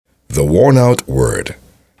The Wornout Word.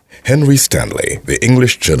 Henry Stanley, the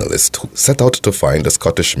English journalist, set out to find the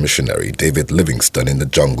Scottish missionary David Livingstone in the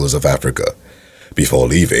jungles of Africa. Before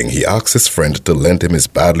leaving, he asked his friend to lend him his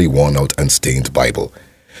badly worn-out and stained Bible.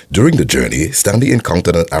 During the journey, Stanley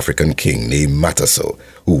encountered an African king named Mataso,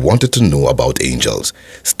 who wanted to know about angels.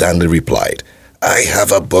 Stanley replied, "I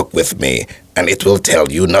have a book with me, and it will tell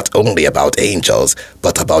you not only about angels,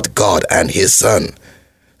 but about God and His Son."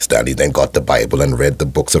 Stanley then got the Bible and read the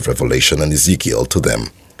books of Revelation and Ezekiel to them.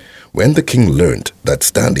 When the king learned that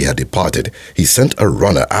Stanley had departed, he sent a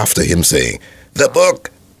runner after him saying, The book,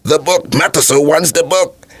 Mataso wants the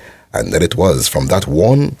book." And then it was from that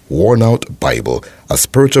worn-out Bible a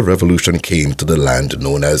spiritual revolution came to the land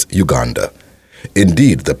known as Uganda.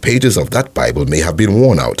 Indeed, the pages of that Bible may have been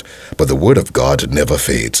worn out, but the Word of God never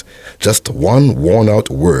fades. Just one worn-out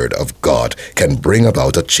Word of God can bring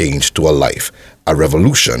about a change to a life, a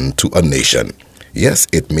revolution to a nation. Yes,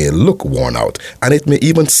 it may look worn out, and it may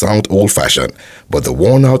even sound old-fashioned, but the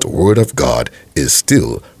worn-out Word of God is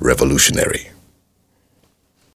still revolutionary.